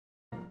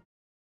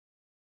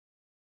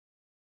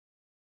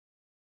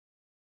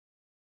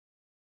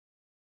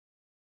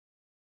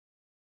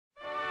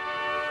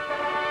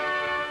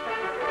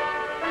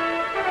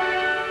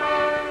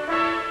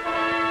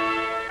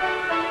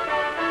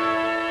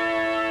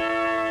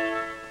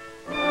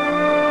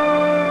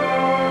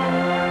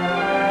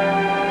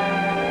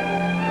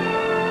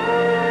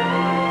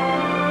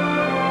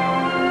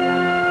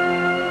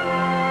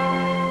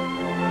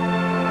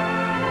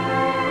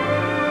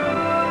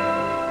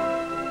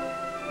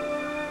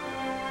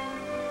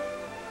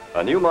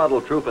A new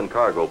model troop and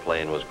cargo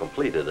plane was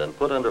completed and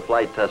put under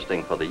flight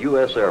testing for the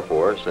U.S. Air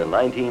Force in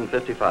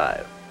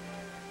 1955.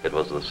 It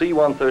was the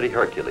C-130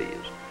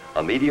 Hercules,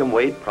 a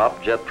medium-weight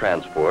prop jet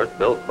transport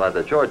built by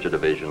the Georgia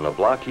division of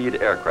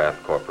Lockheed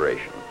Aircraft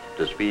Corporation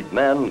to speed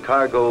men,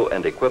 cargo,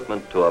 and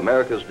equipment to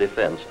America's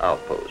defense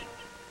outposts.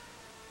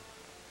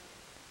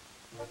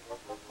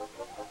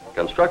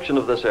 Construction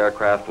of this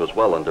aircraft was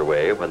well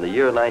underway when the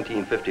year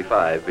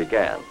 1955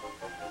 began.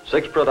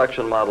 6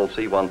 production model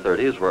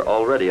C-130s were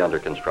already under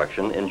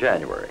construction in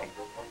January.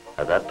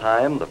 At that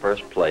time, the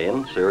first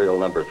plane, serial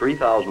number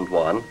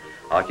 3001,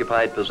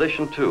 occupied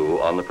position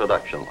 2 on the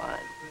production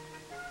line.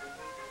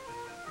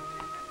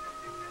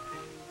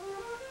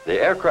 The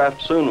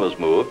aircraft soon was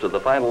moved to the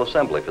final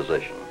assembly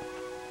position.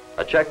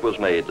 A check was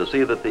made to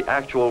see that the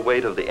actual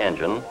weight of the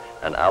engine,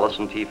 an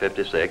Allison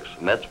T-56,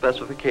 met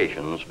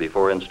specifications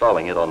before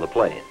installing it on the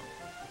plane.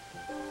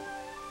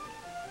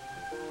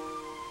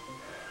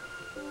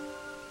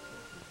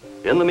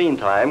 In the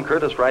meantime,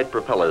 Curtiss-Wright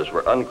propellers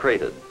were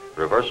uncrated,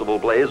 reversible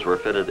blades were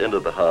fitted into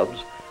the hubs,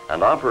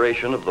 and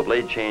operation of the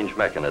blade change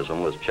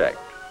mechanism was checked.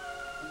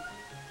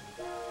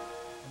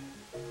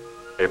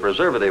 A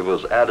preservative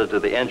was added to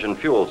the engine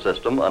fuel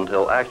system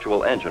until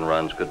actual engine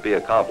runs could be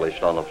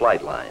accomplished on the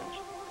flight lines.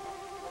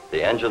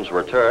 The engines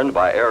were turned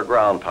by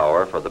air-ground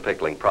power for the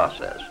pickling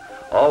process.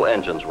 All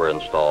engines were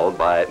installed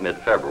by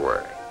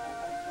mid-February.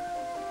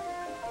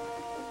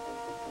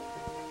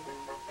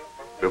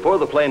 Before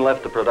the plane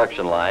left the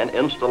production line,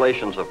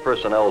 installations of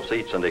personnel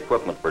seats and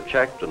equipment were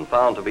checked and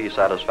found to be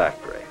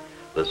satisfactory.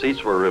 The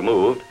seats were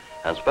removed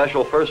and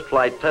special first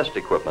flight test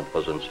equipment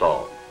was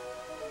installed.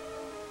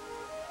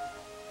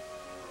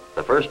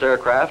 The first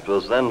aircraft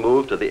was then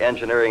moved to the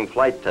Engineering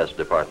Flight Test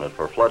Department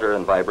for flutter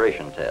and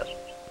vibration tests.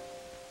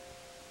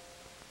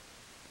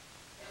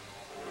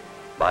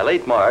 By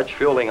late March,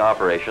 fueling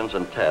operations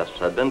and tests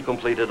had been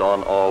completed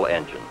on all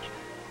engines.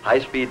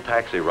 High-speed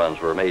taxi runs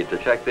were made to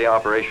check the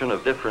operation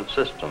of different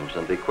systems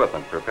and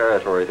equipment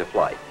preparatory to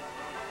flight.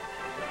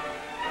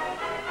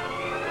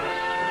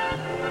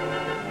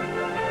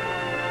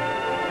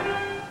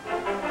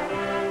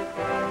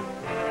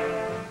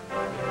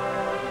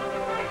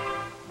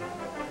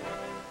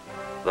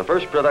 The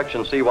first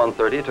production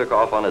C-130 took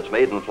off on its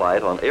maiden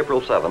flight on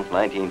April 7,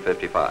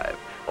 1955.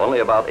 Only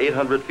about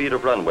 800 feet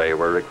of runway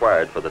were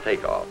required for the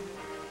takeoff.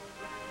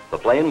 The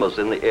plane was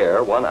in the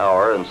air 1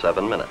 hour and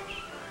 7 minutes.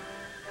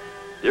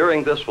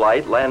 During this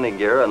flight, landing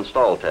gear and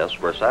stall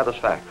tests were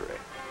satisfactory.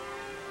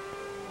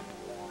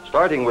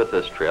 Starting with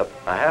this trip,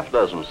 a half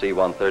dozen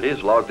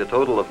C-130s logged a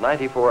total of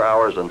 94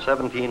 hours and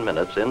 17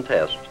 minutes in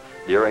tests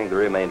during the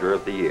remainder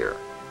of the year.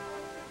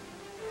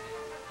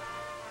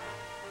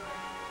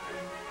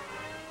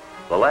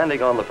 The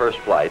landing on the first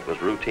flight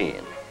was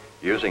routine.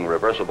 Using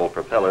reversible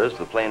propellers,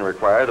 the plane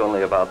required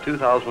only about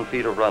 2,000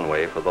 feet of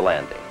runway for the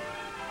landing.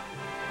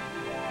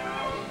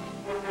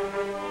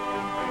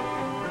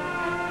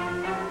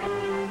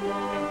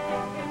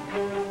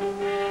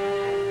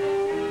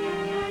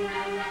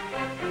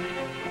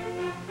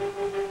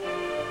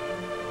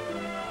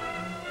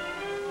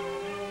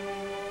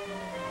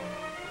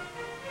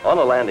 On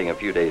a landing a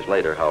few days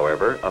later,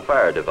 however, a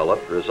fire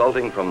developed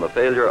resulting from the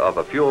failure of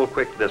a fuel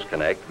quick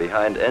disconnect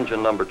behind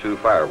engine number 2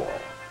 firewall.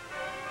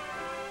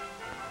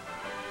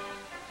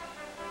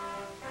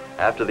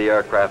 After the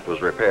aircraft was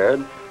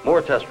repaired,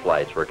 more test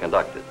flights were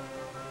conducted.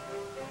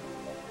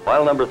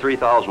 While number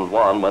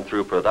 3001 went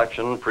through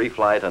production,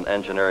 pre-flight, and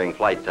engineering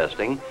flight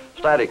testing,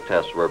 static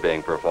tests were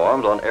being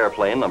performed on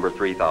airplane number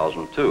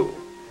 3002.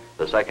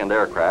 The second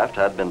aircraft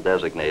had been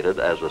designated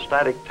as a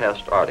static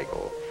test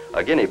article,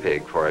 a guinea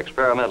pig for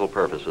experimental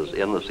purposes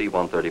in the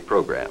C-130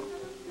 program.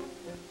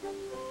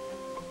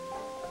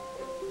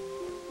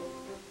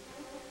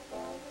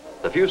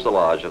 The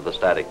fuselage of the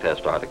static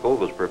test article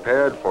was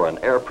prepared for an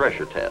air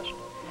pressure test.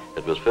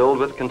 It was filled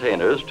with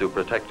containers to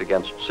protect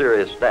against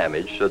serious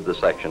damage should the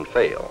section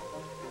fail.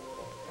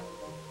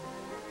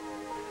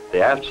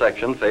 The aft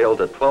section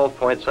failed at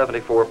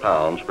 12.74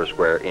 pounds per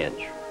square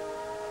inch.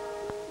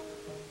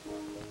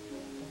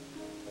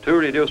 To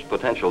reduce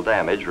potential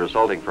damage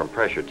resulting from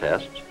pressure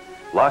tests,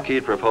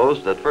 Lockheed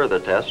proposed that further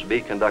tests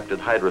be conducted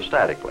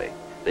hydrostatically.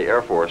 The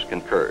Air Force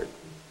concurred.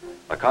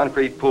 A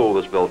concrete pool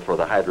was built for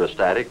the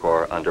hydrostatic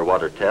or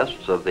underwater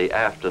tests of the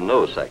aft and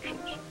nose sections.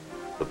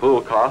 The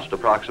pool cost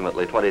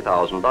approximately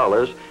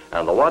 $20,000,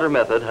 and the water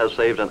method has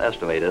saved an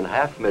estimated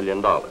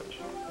 $500,000.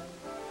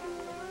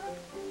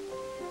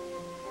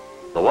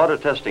 The water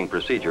testing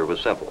procedure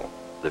was simple.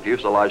 The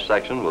fuselage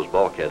section was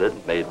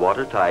bulkheaded, made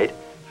watertight,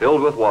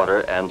 filled with water,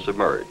 and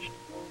submerged.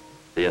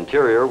 The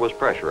interior was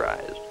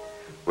pressurized.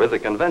 With the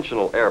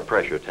conventional air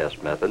pressure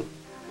test method,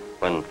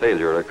 when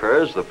failure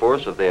occurs, the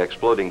force of the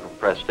exploding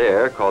compressed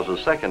air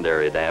causes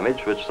secondary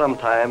damage, which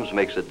sometimes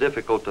makes it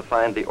difficult to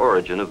find the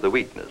origin of the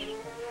weakness.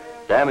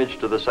 Damage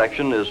to the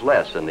section is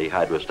less in the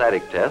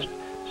hydrostatic test,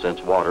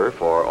 since water,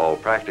 for all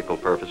practical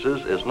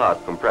purposes, is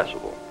not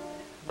compressible.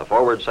 The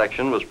forward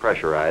section was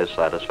pressurized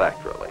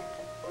satisfactorily.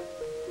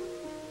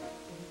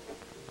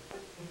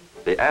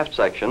 The aft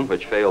section,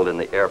 which failed in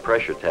the air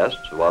pressure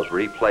tests, was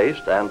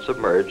replaced and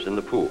submerged in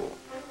the pool.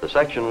 The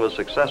section was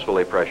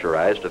successfully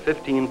pressurized to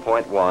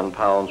 15.1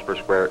 pounds per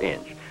square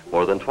inch,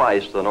 more than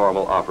twice the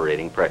normal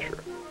operating pressure.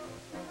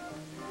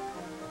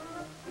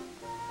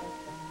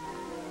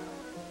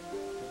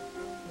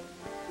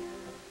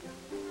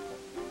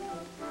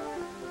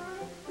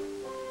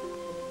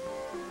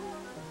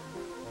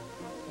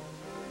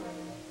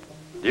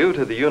 Due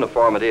to the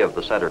uniformity of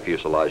the center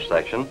fuselage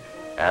section,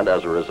 and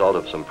as a result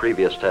of some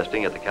previous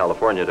testing at the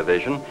California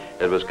Division,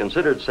 it was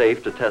considered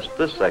safe to test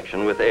this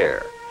section with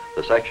air.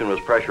 The section was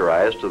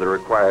pressurized to the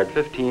required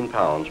 15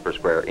 pounds per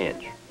square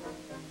inch.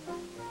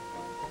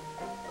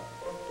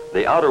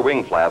 The outer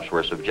wing flaps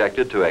were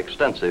subjected to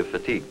extensive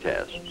fatigue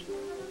tests.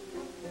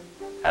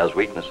 As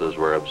weaknesses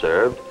were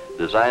observed,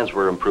 designs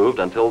were improved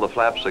until the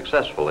flaps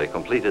successfully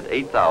completed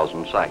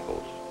 8,000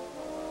 cycles.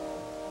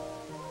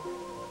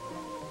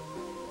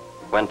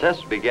 When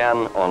tests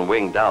began on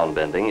wing down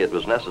bending, it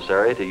was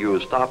necessary to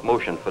use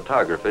stop-motion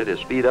photography to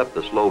speed up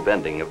the slow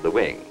bending of the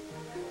wing.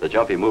 The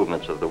jumpy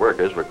movements of the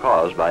workers were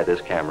caused by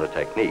this camera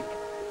technique.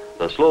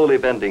 The slowly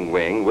bending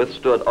wing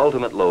withstood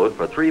ultimate load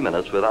for 3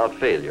 minutes without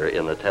failure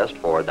in the test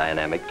for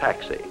dynamic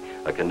taxi,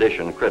 a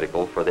condition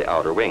critical for the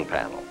outer wing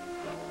panel.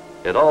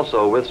 It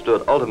also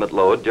withstood ultimate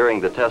load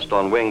during the test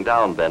on wing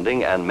down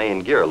bending and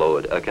main gear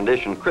load, a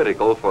condition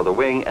critical for the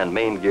wing and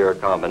main gear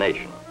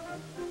combination.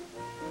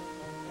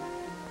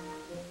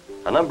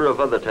 A number of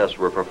other tests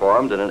were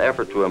performed in an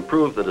effort to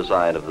improve the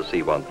design of the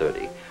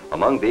C-130.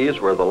 Among these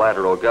were the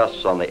lateral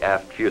gusts on the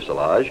aft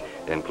fuselage,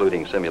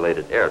 including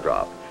simulated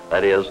airdrop,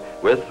 that is,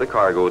 with the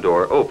cargo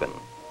door open.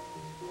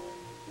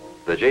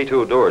 The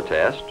J2 door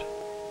test,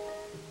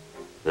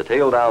 the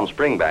tail-down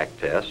springback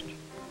test,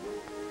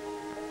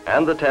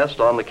 and the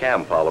test on the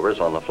cam followers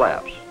on the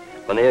flaps.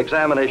 When the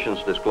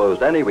examinations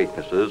disclosed any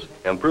weaknesses,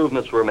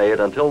 improvements were made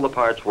until the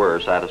parts were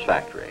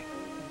satisfactory.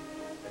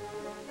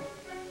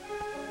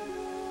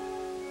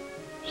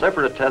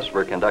 Separate tests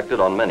were conducted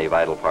on many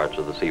vital parts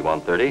of the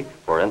C-130.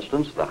 For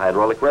instance, the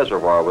hydraulic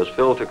reservoir was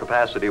filled to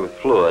capacity with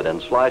fluid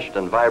and slashed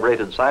and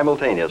vibrated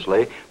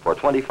simultaneously for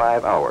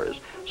 25 hours,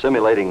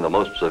 simulating the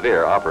most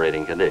severe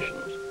operating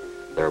conditions.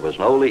 There was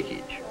no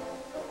leakage.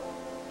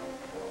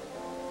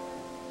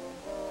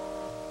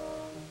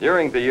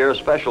 During the year,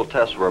 special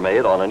tests were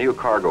made on a new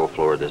cargo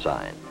floor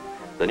design.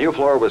 The new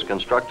floor was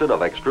constructed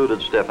of extruded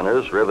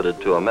stiffeners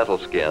riveted to a metal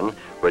skin,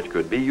 which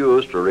could be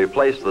used to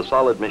replace the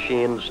solid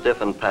machined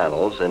stiffened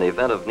panels in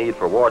event of need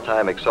for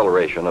wartime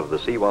acceleration of the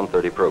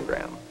C-130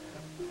 program.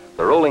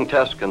 The rolling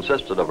test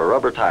consisted of a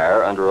rubber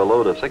tire under a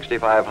load of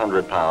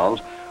 6,500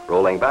 pounds,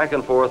 rolling back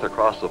and forth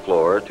across the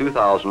floor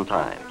 2,000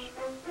 times.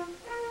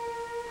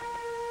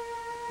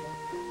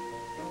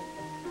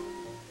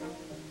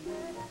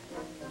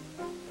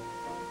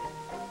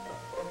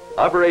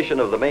 Operation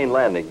of the main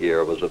landing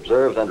gear was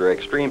observed under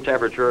extreme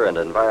temperature and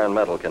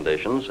environmental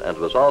conditions and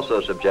was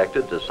also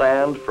subjected to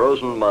sand,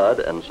 frozen mud,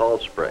 and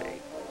salt spray.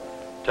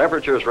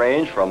 Temperatures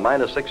range from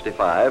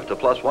 -65 to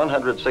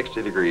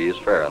 +160 degrees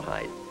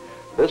Fahrenheit.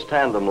 This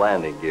tandem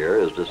landing gear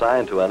is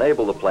designed to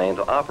enable the plane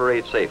to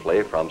operate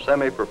safely from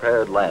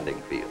semi-prepared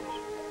landing fields.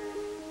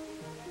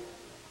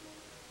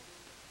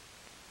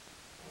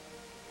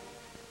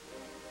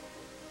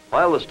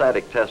 While the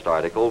static test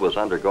article was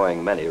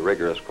undergoing many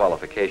rigorous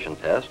qualification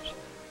tests,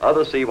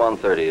 other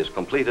C-130s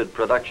completed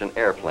production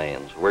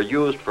airplanes were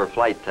used for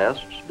flight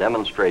tests,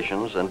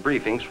 demonstrations, and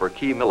briefings for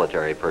key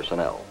military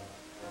personnel.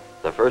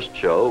 The first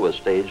show was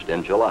staged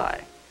in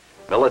July.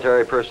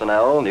 Military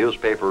personnel,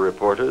 newspaper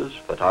reporters,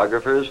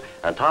 photographers,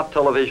 and top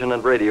television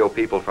and radio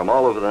people from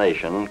all over the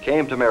nation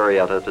came to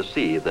Marietta to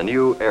see the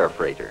new air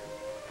freighter.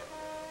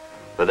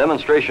 The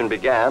demonstration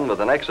began with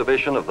an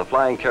exhibition of the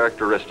flying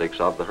characteristics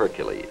of the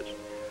Hercules.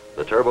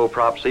 The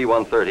turboprop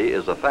C-130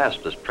 is the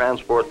fastest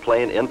transport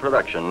plane in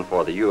production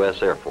for the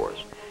U.S. Air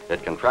Force.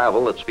 It can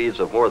travel at speeds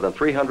of more than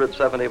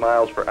 370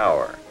 miles per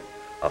hour.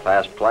 A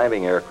fast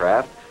climbing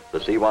aircraft,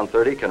 the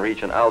C-130 can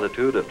reach an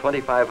altitude of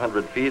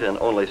 2,500 feet in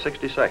only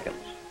 60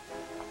 seconds.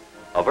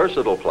 A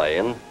versatile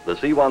plane, the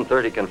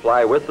C-130 can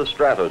fly with the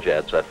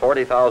Stratojets at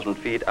 40,000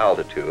 feet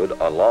altitude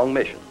on long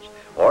missions,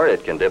 or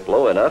it can dip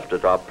low enough to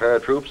drop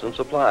paratroops and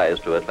supplies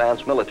to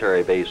advance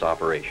military base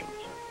operations.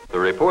 The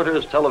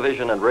reporters,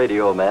 television, and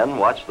radio men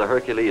watched the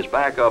Hercules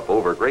back up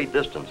over great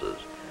distances.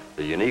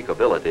 The unique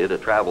ability to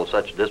travel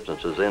such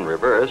distances in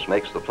reverse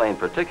makes the plane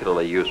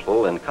particularly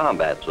useful in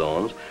combat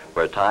zones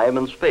where time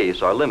and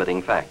space are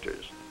limiting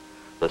factors.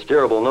 The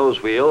steerable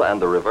nose wheel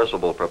and the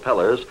reversible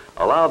propellers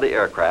allow the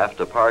aircraft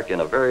to park in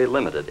a very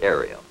limited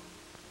area.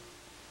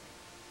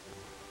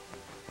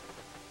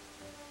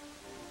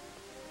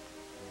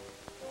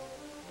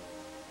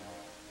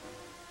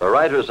 The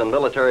writers and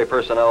military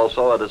personnel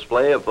saw a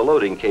display of the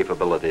loading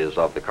capabilities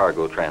of the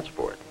cargo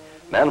transport.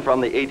 Men from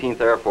the 18th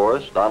Air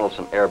Force,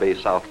 Donaldson Air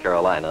Base, South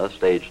Carolina,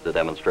 staged the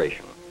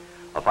demonstration.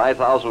 A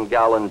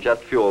 5,000-gallon jet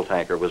fuel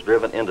tanker was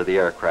driven into the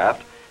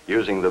aircraft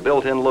using the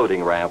built-in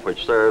loading ramp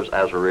which serves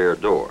as a rear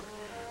door.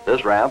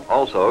 This ramp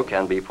also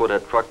can be put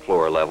at truck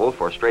floor level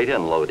for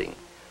straight-in loading.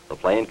 The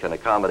plane can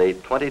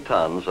accommodate 20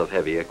 tons of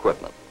heavy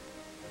equipment.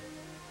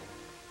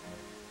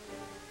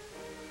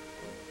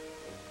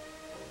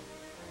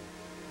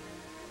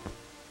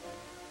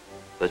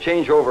 The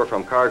changeover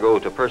from cargo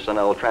to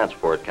personnel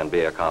transport can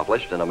be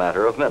accomplished in a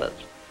matter of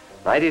minutes.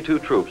 92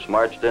 troops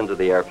marched into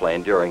the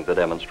airplane during the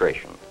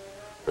demonstration.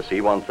 The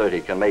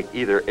C-130 can make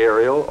either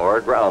aerial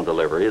or ground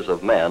deliveries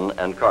of men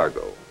and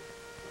cargo.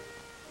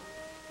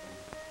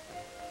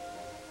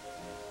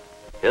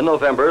 In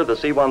November, the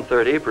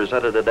C-130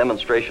 presented a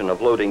demonstration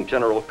of loading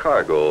general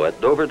cargo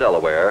at Dover,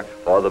 Delaware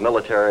for the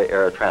Military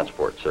Air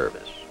Transport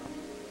Service.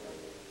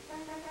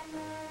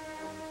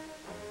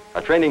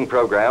 A training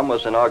program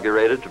was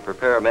inaugurated to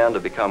prepare men to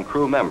become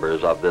crew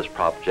members of this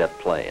prop jet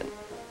plane.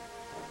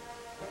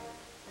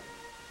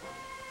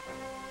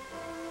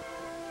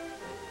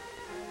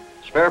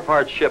 Spare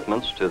parts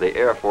shipments to the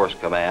Air Force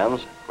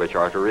commands, which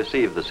are to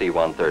receive the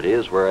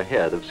C-130s, were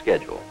ahead of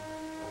schedule.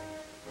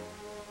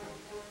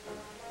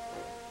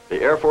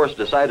 The Air Force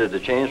decided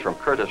to change from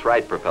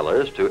Curtiss-Wright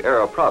propellers to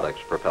Aero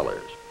Products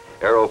propellers.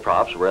 Aero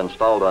props were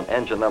installed on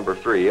engine number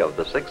 3 of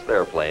the 6th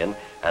airplane,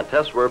 and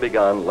tests were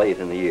begun late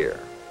in the year.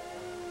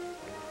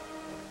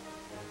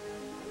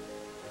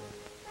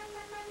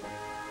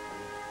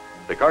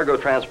 The cargo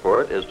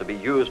transport is to be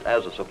used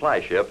as a supply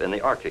ship in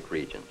the Arctic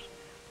regions.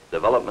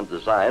 Development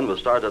design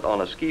was started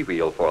on a ski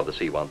wheel for the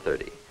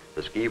C-130.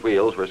 The ski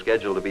wheels were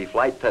scheduled to be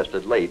flight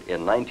tested late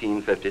in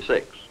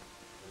 1956.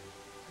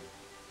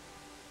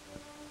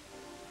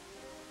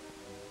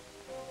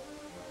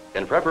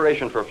 In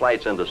preparation for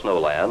flights into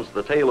snowlands,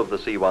 the tail of the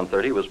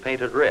C-130 was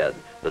painted red,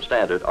 the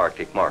standard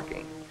Arctic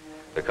marking.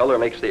 The color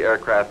makes the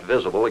aircraft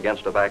visible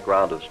against a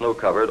background of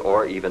snow-covered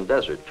or even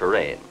desert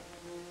terrain.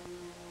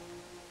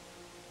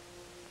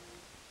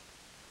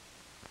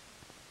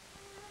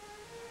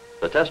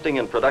 The testing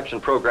and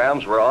production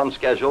programs were on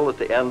schedule at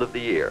the end of the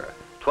year.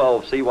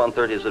 12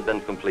 C-130s had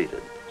been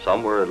completed.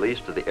 Some were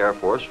released to the Air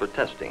Force for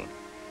testing.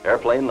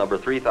 Airplane number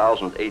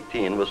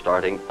 3018 was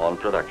starting on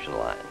production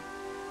line.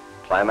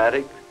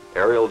 Climatic,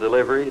 aerial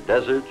delivery,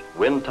 desert,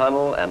 wind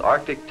tunnel, and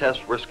Arctic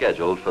tests were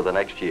scheduled for the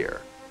next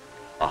year.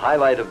 A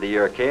highlight of the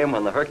year came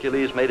when the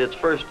Hercules made its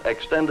first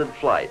extended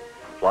flight,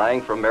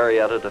 flying from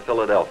Marietta to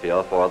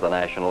Philadelphia for the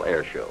National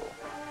Air Show.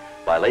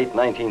 By late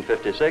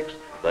 1956,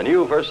 the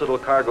new versatile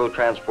cargo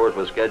transport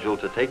was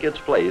scheduled to take its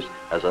place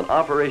as an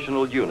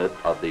operational unit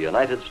of the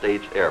United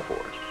States Air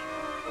Force.